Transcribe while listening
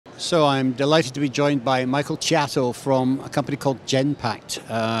So I'm delighted to be joined by Michael Chatto from a company called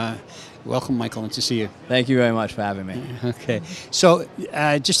Genpact. Welcome, Michael, and to see you. Thank you very much for having me. Okay. So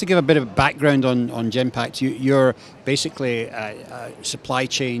just to give a bit of background on Genpact, you're basically supply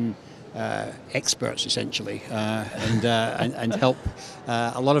chain experts, essentially, and help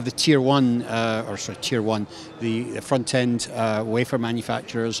a lot of the tier one, the front end wafer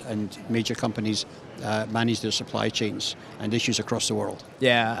manufacturers and major companies manage their supply chains and issues across the world.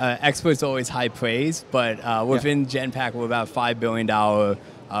 Yeah, experts always high praise, but within Genpact, we're about $5 billion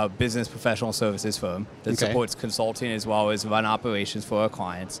business professional services firm that supports consulting as well as run operations for our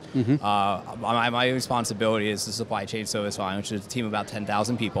clients. My responsibility is the supply chain service line, which is a team of about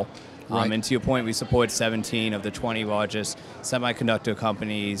 10,000 people. And to your point, we support 17 of the 20 largest semiconductor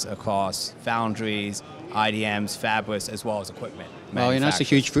companies across foundries, IDMs, fabless, as well as equipment. Well, and that's a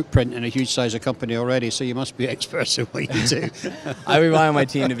huge footprint and a huge size of company already, so you must be experts in what you do. I rely on my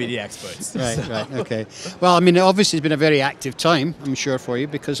team to be the experts. Right, okay. Well, I mean, obviously it's been a very active time, I'm sure, for you,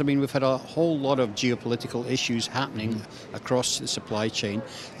 because, I mean, we've had a whole lot of geopolitical issues happening across the supply chain.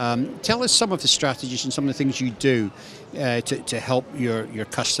 Tell us some of the strategies and some of the things you do to help your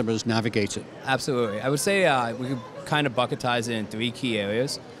customers navigate it. Absolutely. I would say we could kind of bucketize it in three key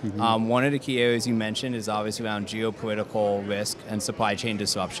areas. One of the key areas you mentioned is obviously around geopolitical risk and supply chain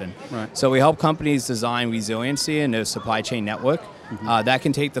disruption. So we help companies design resiliency in their supply chain network. That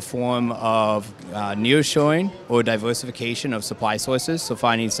can take the form of nearshoring or diversification of supply sources, so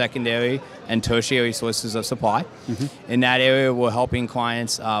finding secondary and tertiary sources of supply. In that area, we're helping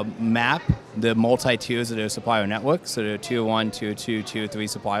clients map the multi-tiers of their supplier network, so there are tier 1, tier 2, tier 3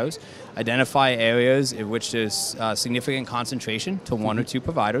 suppliers, identify areas in which there's significant concentration to one or two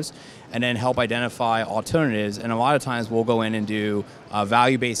providers, and then help identify alternatives. And a lot of times we'll go in and do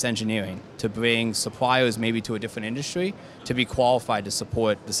value-based engineering to bring suppliers maybe to a different industry to be qualified to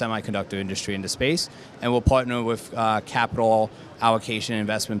support the semiconductor industry into space. And we'll partner with capital allocation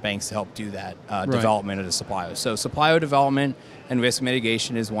investment banks to help do that development of the suppliers. So supplier development and risk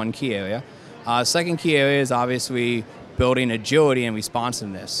mitigation is one key area. Second key area is obviously building agility and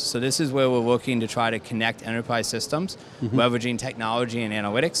responsiveness. So this is where we're looking to try to connect enterprise systems, leveraging technology and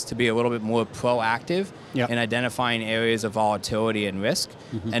analytics to be a little bit more proactive in identifying areas of volatility and risk,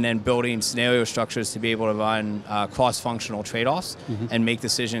 and then building scenario structures to be able to run cross-functional trade-offs and make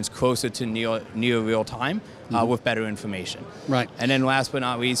decisions closer to near real time with better information. And then last but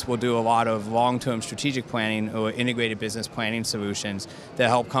not least, we'll do a lot of long-term strategic planning or integrated business planning solutions that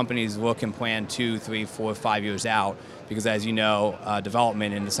help companies look and plan 2, 3, 4, 5 years out. Because as you know,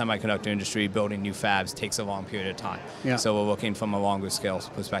 development in the semiconductor industry, building new fabs takes a long period of time. So we're looking from a longer scale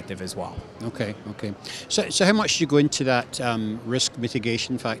perspective as well. Okay. So how much do you go into that risk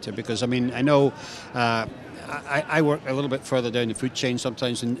mitigation factor? Because I mean, I know I work a little bit further down the food chain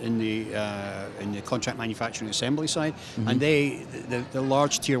sometimes in the contract manufacturing assembly side, and the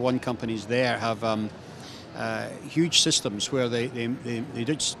large tier 1 companies there have huge systems where they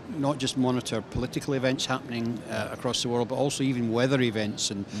not just monitor political events happening across the world, but also even weather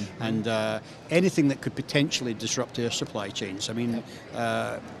events and anything that could potentially disrupt their supply chains. I mean,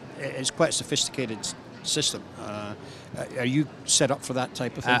 it's quite a sophisticated system. Are you set up for that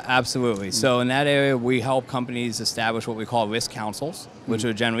type of thing? Absolutely. So in that area, we help companies establish what we call risk councils, which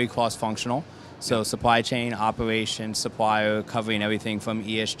are generally cross-functional. So supply chain, operations, supplier, covering everything from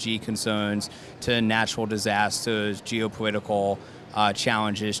ESG concerns to natural disasters, geopolitical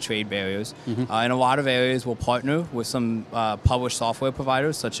challenges, trade barriers. In a lot of areas, we'll partner with some published software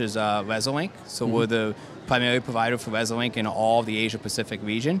providers, such as Resolink. So we're the primary provider for Resolink in all of the Asia-Pacific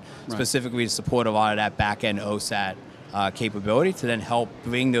region, specifically to support a lot of that back-end OSAT capability to then help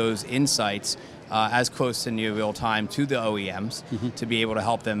bring those insights as close to near real time to the OEMs to be able to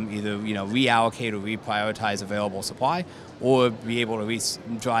help them either reallocate or reprioritize available supply, or be able to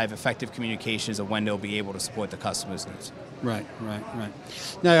drive effective communications of when they'll be able to support the customer's needs. Right.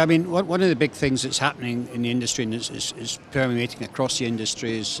 Now, I mean, one of the big things that's happening in the industry and is permeating across the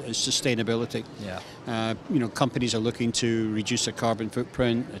industry is sustainability. Companies are looking to reduce their carbon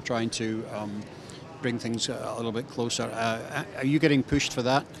footprint, trying to bring things a little bit closer. Are you getting pushed for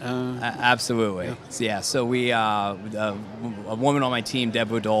that? Absolutely. So we, a woman on my team,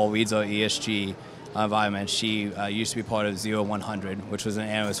 Deborah Dole, leads our ESG environment. She used to be part of 0100, which was an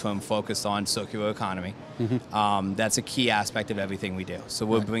analyst firm focused on circular economy. That's a key aspect of everything we do. So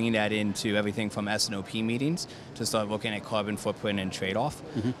we're bringing that into everything from S&OP meetings to start looking at carbon footprint and trade-off.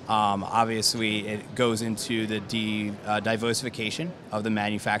 Obviously, it goes into the diversification of the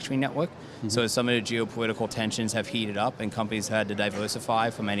manufacturing network. So some of the geopolitical tensions have heated up and companies had to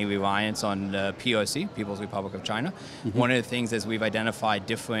diversify from any reliance on the PRC, People's Republic of China. One of the things as we've identified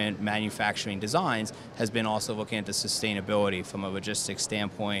different manufacturing designs has been also looking at the sustainability from a logistics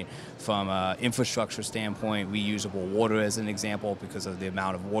standpoint, from an infrastructure standpoint, reusable water as an example because of the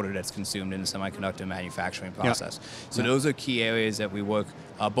amount of water that's consumed in the semiconductor manufacturing process. So those are key areas that we work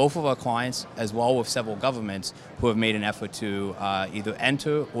both of our clients as well with several governments who have made an effort to either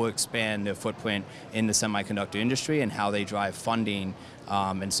enter or expand their footprint in the semiconductor industry and how they drive funding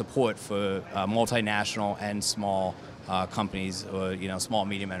and support for multinational and small companies or small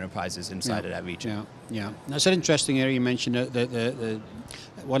medium enterprises inside of that region. Yeah, that's an interesting area you mentioned.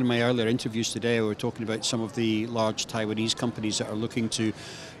 One of my earlier interviews today, we were talking about some of the large Taiwanese companies that are looking to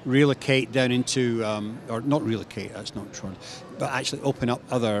relocate down into, or not relocate, that's not true, but actually open up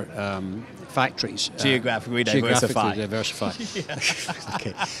other factories. Geographically diversify.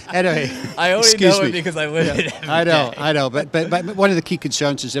 Okay. Anyway, I only know it because I live in it. I know. But one of the key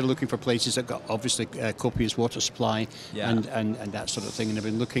concerns is they're looking for places that got obviously copious water supply and that sort of thing. And they've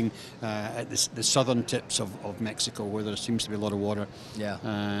been looking at the southern tips of Mexico where there seems to be a lot of water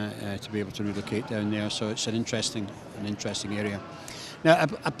to be able to relocate down there. So it's an interesting area. Now,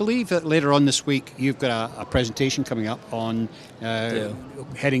 I believe that later on this week you've got a presentation coming up on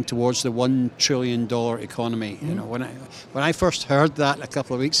heading towards the $1 trillion economy. You know, when I first heard that a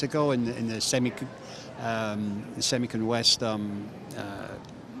couple of weeks ago in the Semicon West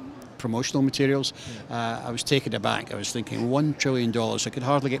promotional materials, I was taken aback. I was thinking $1 trillion. I could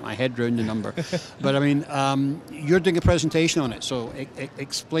hardly get my head around the number. But I mean, you're doing a presentation on it, so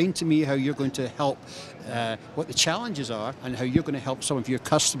explain to me how you're going to help, what the challenges are, and how you're going to help some of your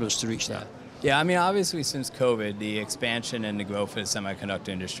customers to reach that. Yeah, I mean, obviously since COVID, the expansion and the growth of the semiconductor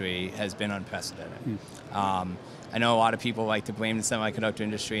industry has been unprecedented. I know a lot of people like to blame the semiconductor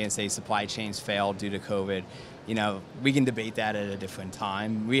industry and say supply chains failed due to COVID. You know, we can debate that at a different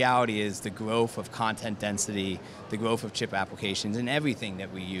time. Reality is the growth of content density, the growth of chip applications, and everything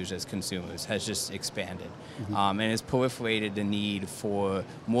that we use as consumers has just expanded. And has proliferated the need for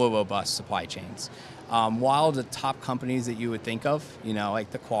more robust supply chains. While the top companies that you would think of, like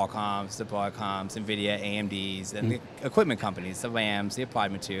the Qualcomms, the Broadcoms, NVIDIA, AMDs, and the equipment companies, the Lams, the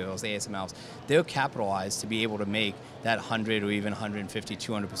Applied Materials, the ASMLs, they're capitalized to be able to make that 100 or even 150,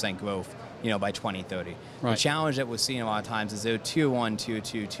 200% growth by 2030. The challenge that we're seeing a lot of times is there are tier 1, tier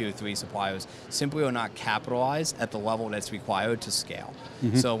 2, tier 3 suppliers simply are not capitalized at the level that's required to scale.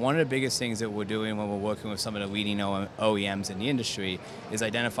 So one of the biggest things that we're doing when we're working with some of the leading OEMs in the industry is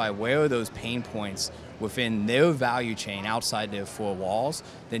identify where are those pain points within their value chain outside their four walls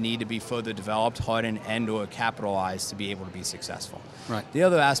that need to be further developed, hardened, and or capitalized to be able to be successful. The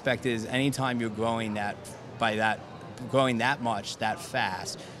other aspect is anytime you're growing that much, that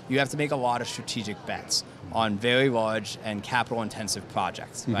fast, you have to make a lot of strategic bets on very large and capital-intensive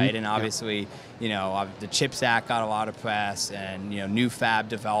projects, right? And obviously, the CHIPS Act got a lot of press, and new fab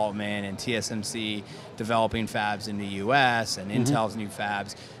development, and TSMC developing fabs in the U.S. and Intel's new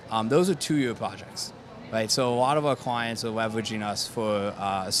fabs. Those are 2-year projects, right? So a lot of our clients are leveraging us for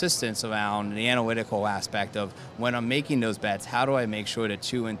assistance around the analytical aspect of when I'm making those bets, how do I make sure that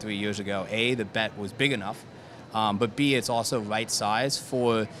 2 and 3 years ago, A, the bet was big enough, but B, it's also right size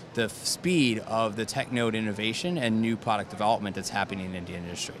for the speed of the tech node innovation and new product development that's happening in the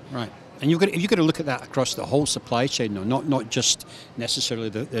industry. Right. And you've got to look at that across the whole supply chain, though, not just necessarily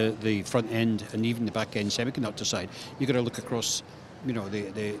the front end and even the back end semiconductor side. You've got to look across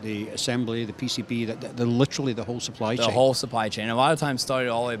the assembly, the PCB, literally the whole supply chain. The whole supply chain. A lot of times started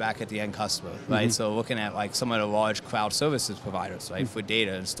all the way back at the end customer, right? So looking at like some of the large cloud services providers, right, for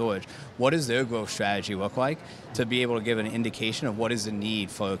data and storage, what does their growth strategy look like to be able to give an indication of what is the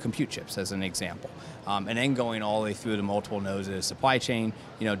need for compute chips, as an example. And then going all the way through the multiple nodes of the supply chain,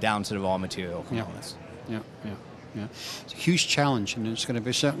 down to the raw material components. Yeah. It's a huge challenge, and it's going to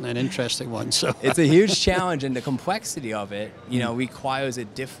be certainly an interesting one. So it's a huge challenge, and the complexity of it, requires a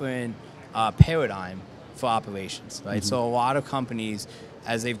different paradigm for operations, right? So a lot of companies,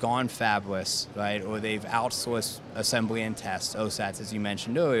 as they've gone fabless, right, or they've outsourced assembly and test, OSATs, as you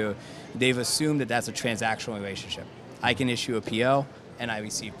mentioned earlier, they've assumed that that's a transactional relationship. I can issue a PO, and I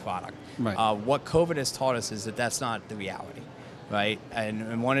receive product. What COVID has taught us is that that's not the reality. right?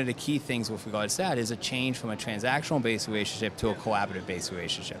 And one of the key things with regards to that is a change from a transactional-based relationship to a collaborative-based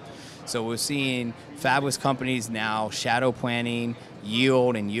relationship. So we're seeing fabless companies now shadow planning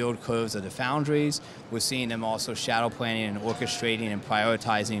yield and yield curves of the foundries. We're seeing them also shadow planning and orchestrating and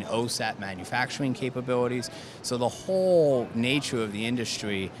prioritizing OSAT manufacturing capabilities. So the whole nature of the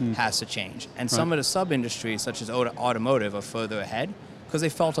industry has to change. And some of the sub-industries, such as automotive, are further ahead because they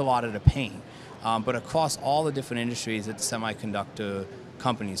felt a lot of the pain. But across all the different industries that the semiconductor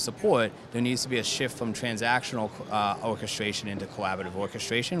companies support, there needs to be a shift from transactional orchestration into collaborative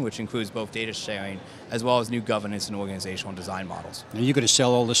orchestration, which includes both data sharing as well as new governance and organizational design models. And you're going to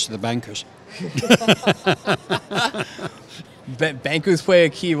sell all this to the bankers. Bankers play a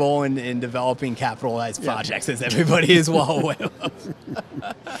key role in developing capitalized projects, as everybody is well aware of.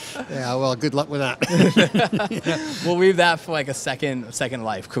 Yeah, well, good luck with that. We'll leave that for like a second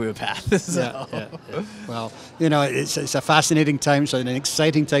life career path. So. Yeah. Well, it's a fascinating time, so an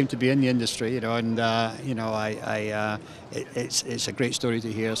exciting time to be in the industry, and it's a great story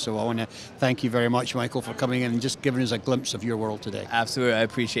to hear. So I want to thank you very much, Michael, for coming in and just giving us a glimpse of your world today. Absolutely, I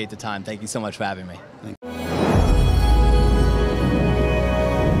appreciate the time. Thank you so much for having me.